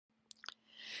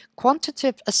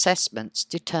Quantitative assessments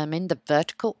determine the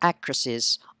vertical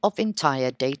accuracies of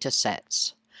entire data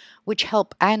sets, which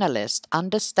help analysts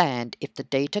understand if the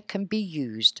data can be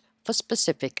used for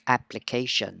specific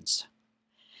applications.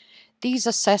 These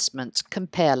assessments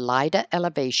compare Lidar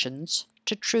elevations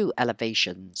to true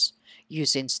elevations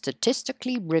using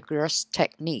statistically rigorous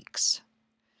techniques.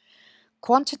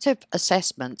 Quantitative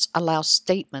assessments allow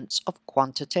statements of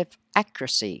quantitative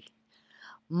accuracy.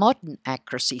 Modern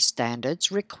accuracy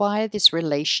standards require this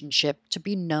relationship to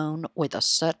be known with a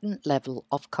certain level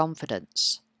of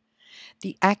confidence.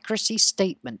 The accuracy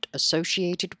statement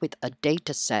associated with a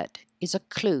data set is a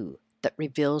clue that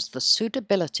reveals the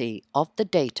suitability of the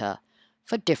data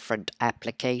for different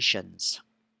applications.